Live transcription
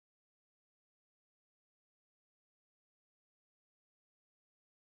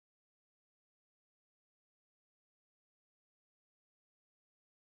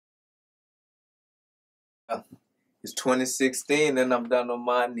It's 2016 and I'm down on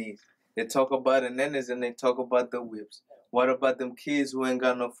my knees. They talk about the nannies and they talk about the whips. What about them kids who ain't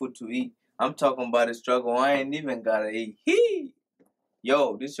got no food to eat? I'm talking about the struggle. I ain't even gotta eat. Hee!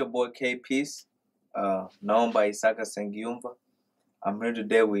 Yo, this your boy K Peace, known by Isaka Sengiumva. I'm here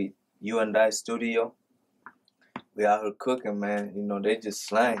today with you and I Studio. We out here cooking, man. You know, they just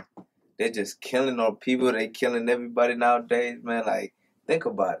slang. They just killing our people. They killing everybody nowadays, man. Like, think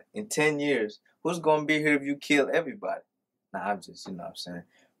about it. In 10 years, who's gonna be here if you kill everybody? Nah, I'm just, you know what I'm saying.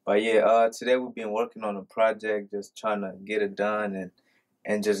 But yeah, today we've been working on a project, just trying to get it done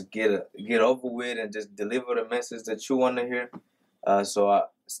and just get over with and just deliver the message that you want to hear. So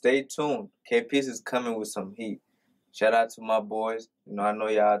stay tuned. K Peace is coming with some heat. Shout out to my boys. You know, I know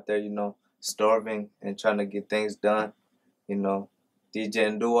y'all out there, you know, starving and trying to get things done. You know,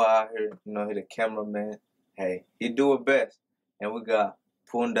 DJ Ndua out here, you know, he the cameraman. Hey, he do it best. And we got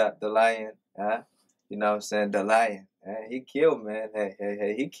Punda the Lion, you know what I'm saying, the Lion. He killed, man.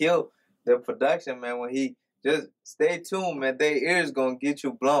 Hey, he killed the production, man, when he just stay tuned, man. Their ears gonna get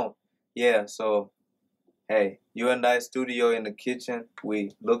you blown. Yeah, so, hey, you and I Studio in the kitchen.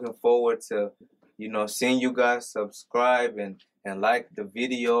 We looking forward to, you know, seeing you guys subscribe and like the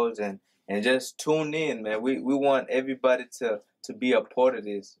videos and just tune in, man. We want everybody to be a part of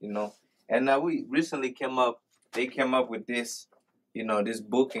this, you know. And now we recently they came up with this, you know, this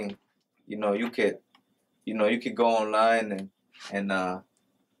booking. You know, you could go online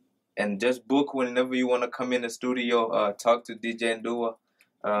and just book whenever you want to come in the studio, talk to DJ Ndua.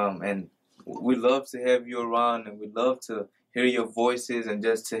 And we love to have you around, and we love to hear your voices and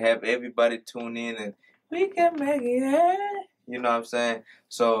just to have everybody tune in and we can make it. You know what I'm saying?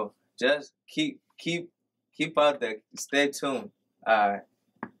 So just keep out there. Stay tuned. Alright.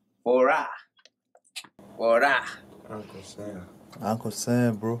 Pora. Uncle Sam. Uncle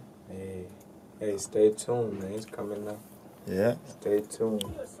Sam, bro. Hey, stay tuned, man. It's coming up. Yeah. Stay tuned.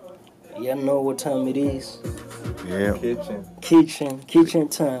 Y'all know what time it is. Yeah. Kitchen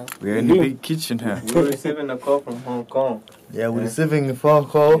time. We're in the big kitchen here. We're receiving a call from Hong Kong. Yeah, we're receiving a phone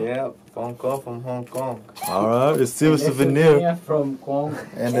call. Yeah, phone call from Hong Kong. Alright, receive a souvenir. From Congo.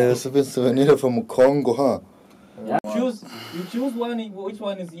 And receive a souvenir from Congo, huh? Yeah. You choose one. Which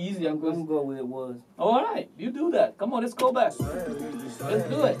one is easy? I'm going to go where it was. All right, you do that. Come on, let's go back. Let's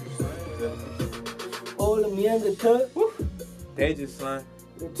do it. All them younger tuck. They just son.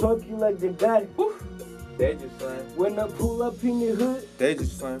 They talk you like they got it. They just son. When I pull up in the hood, They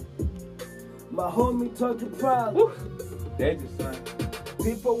just son. my homie talking proud. They just son.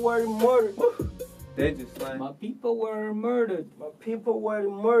 People were murdered. They just son. My people were murdered. My people were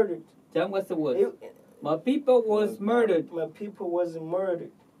murdered. Tell me what's the word. My people was murdered. My people wasn't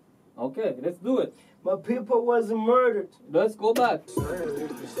murdered. Okay, let's do it. My people wasn't murdered. Let's go back.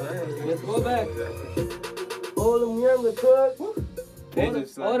 Let's go back. All them younger thugs.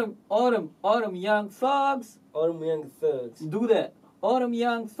 All them young thugs. All them young thugs. Do that. All them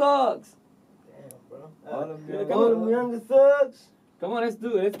young thugs. Damn, bro. All them younger thugs. Come on, let's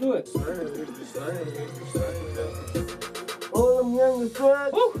do it. Let's do it. All them younger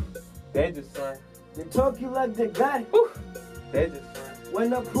thugs. They just son. They talk you like they got it. They just son.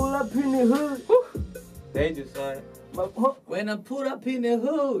 When I pull up in the hood. They just son. When I pull up in the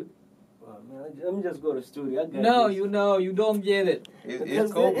hood. Oh, man, let me just go to the studio. You don't get it.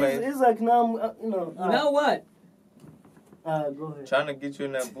 It's cool, man. It's like now I'm, you know. You know what? Go ahead. Trying to get you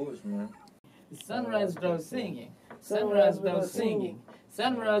in that boost, man. Sunrise without singing. Sunrise without singing.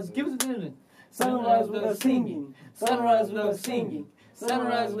 Sunrise, give us a minute. Sunrise without singing. Sunrise without singing.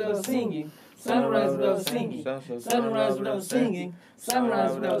 Sunrise without singing. Sunrise without singing. Sunrise without singing.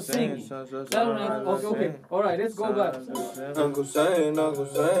 Sunrise without singing. Sunrise. Okay. All right, let's go back. Uncle Sam,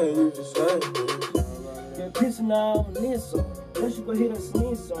 you just saying. Get pissing now on this song. First you go hit a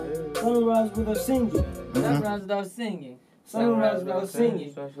sneeze song. Sunrise without singing. Sunrise without singing. Sunrise without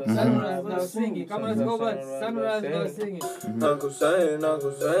singing. Sunrise without singing. Come on, let's go back. Sunrise without singing. Uncle Sam,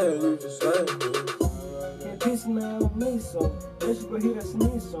 you just saying. Peace now on me song. Let's go hear a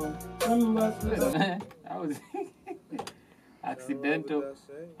sneeze song. Sunrise without singing. That was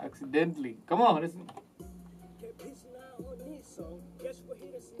accidentally. Come on, listen. Peace now on me song. Let's go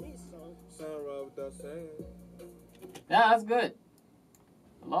hear a sneeze song. Sunrise without singing. Yeah, that's good.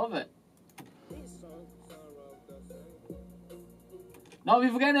 I love it. No, vi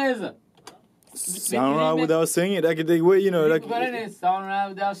får inte. Sunrise without singing. That could take away, you know. Vi får inte. Sunrise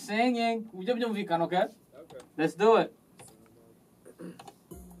without singing. We can, okay? Let's do it.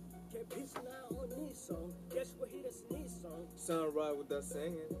 Sunrise without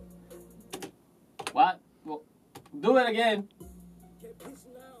singing. What? Well, do it again.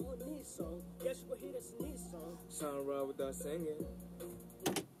 Guess what hit us in this song? Sound right without singing.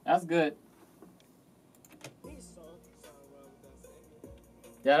 That's good. This song, sound right without singing.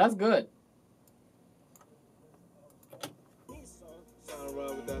 Yeah, that's good. This song, sound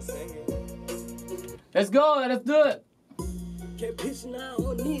right without singing. Let's go. Let's do it. Kept pitching out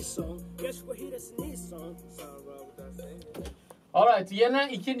on this song. Guess what hit us in this song? Sound right without singing. All right. Yana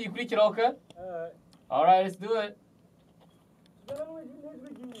ikindi ikurikira, okay? Alright. All right, let's do it.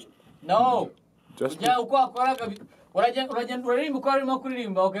 No. Just Yeah, uko akora kabi. Urarimba uko arimo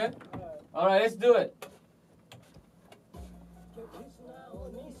kuririmba, okay? All right, let's do it. Kept pitching out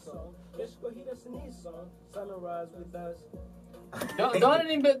on this song. Guess what hit us in this song? Sunrise with us. Don't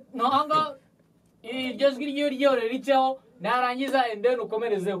rimba. No, anga. Just give you the richo. Narangiza and then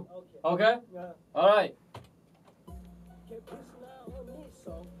ukomerezeho. Okay? Yeah. All right. Kept pitching out on this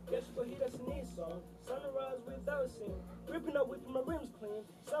song. Guess what hit us in this song? Sunrise without sin. Ripping up, whipping my rims clean.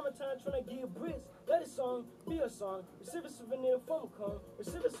 Summertime trying to give bricks. Let a song be a song. Receive a souvenir from a con.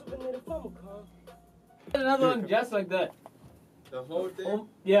 Receive a souvenir from a con. Another one just like that. The whole thing?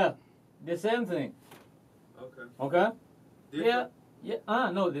 Yeah. The same thing. Okay. Okay? Different?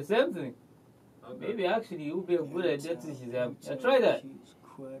 Yeah. No, the same thing. Okay. Maybe actually you'll be good at that. Yeah, try that.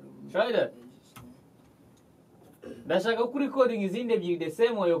 Try that. Ndashaka ko recording izindi ebyiri the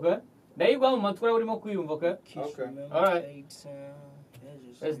same way, okay? Ndayigwa mu matwi urimo kwiyumva, okay? Okay. All right.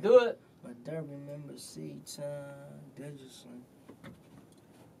 Let's do it. But I remember seed time, that's just like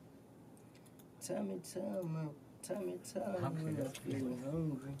tell me when I'm feeling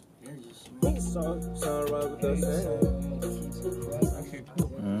hungry. That's just like This song, sound right with us.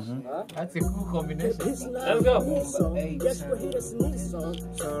 That's a cool combination. Let's Let's go. Guess what hit us in this song?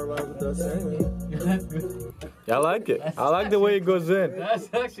 Sound right with us. That's good. I like it. I like the way it goes in. That's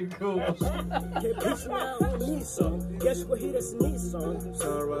actually cool. Kept pitching out on this song. Guess what hit us in this song?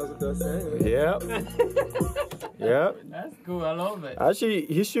 Sound right with us. Yep. Yep. That's cool. I love it. Actually,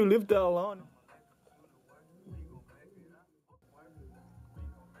 he should leave that alone.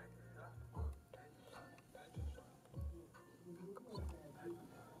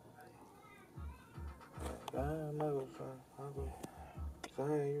 I'm not gonna try. I'm gonna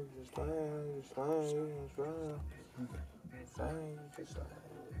try. You just try. You just try. You just try. Try. You just try.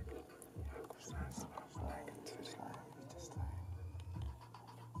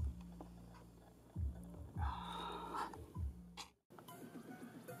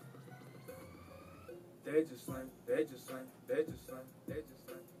 They just slang, they just slang, they just slang, they just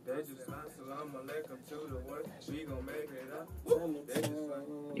slang, they just slang. Salam alaikum to the world. We gon' make it up. They just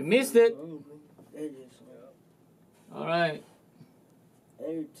slang. You missed it. that's just like All right.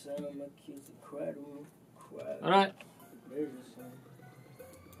 every time my kids cry to me, cry. All right. That's just like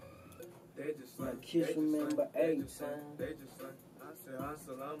They just my slang. kids remember every time. They just slang. I said,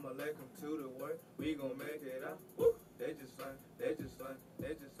 assalamu alaikum to the world. We gon' make it up. Woo. They just slang. They just slang.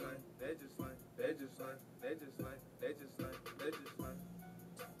 They just slang. They just slang. They just slang. They just slang. They just slang. They just slang.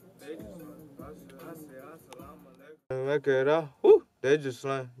 They just slang. I said, assalamu alaikum. Make it up. Woo. They just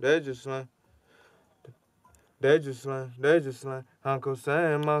slang. They just slang. They just slang. They just slang. Uncle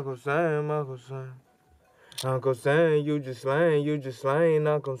Sam, Uncle Sam, Uncle Sam. Uncle Sam, you just slang, you just slang.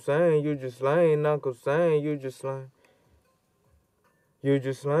 Uncle Sam, you just slang, Uncle Sam, you just slang. You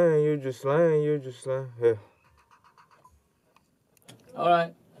just slang, you just slang, you just slang. Yeah. All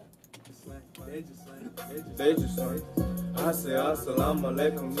right. They just slang. I say assalamu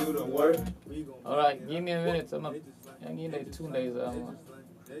alaikum to the word. All right. Give me a minute. I'm give me 2 days.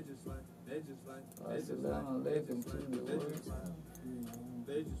 They just slang. They just slang. Assalamu alaikum to the word.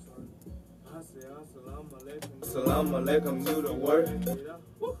 They just slang. I say assalamu alaikum. Assalamu alaikum to the word.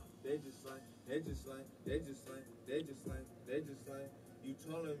 They just slang. They just slang. They just slang. They just slang. They just slang. You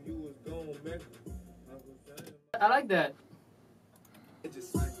told him you was gonna make it. I like that. They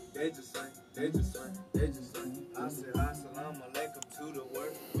just slang. They just slang. They just slang. They just slang. I said assalamu alaikum to the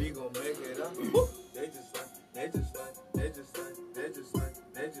word. We gon' make it up. They just slang. They just slang. They just slang. They just slang.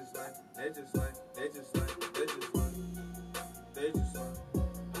 They just slang. They just slang. They just slang. They just slang. They just slang.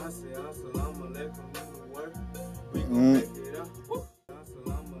 I say assalamu alaikum to the word. We gon' make it up.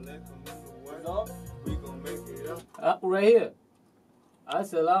 Assalamu alaikum to the word. We gon' make it up. Right here.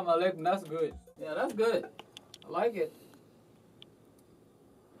 Assalamu alaikum. That's good. Yeah, that's good. I like it.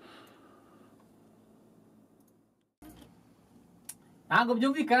 Ango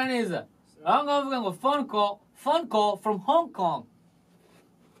byumvikana neza. Aho ngaho bavuga ngo phone call from Hong Kong.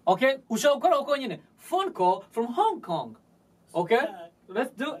 Okay? Ushobora gukora uko nyine. Phone call from Hong Kong. Okay?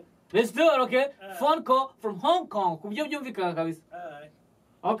 Let's do it, okay? Phone call from Hong Kong. Ku buryo byumvikana kabisa.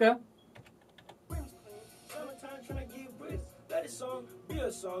 Okay. let the song be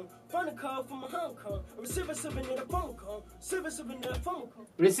a song. From the call from Hong Kong. Receive a souvenir from Kong. Receive a souvenir from Kong.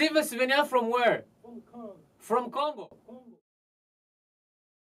 Receive a souvenir from where? From Kong. From Congo.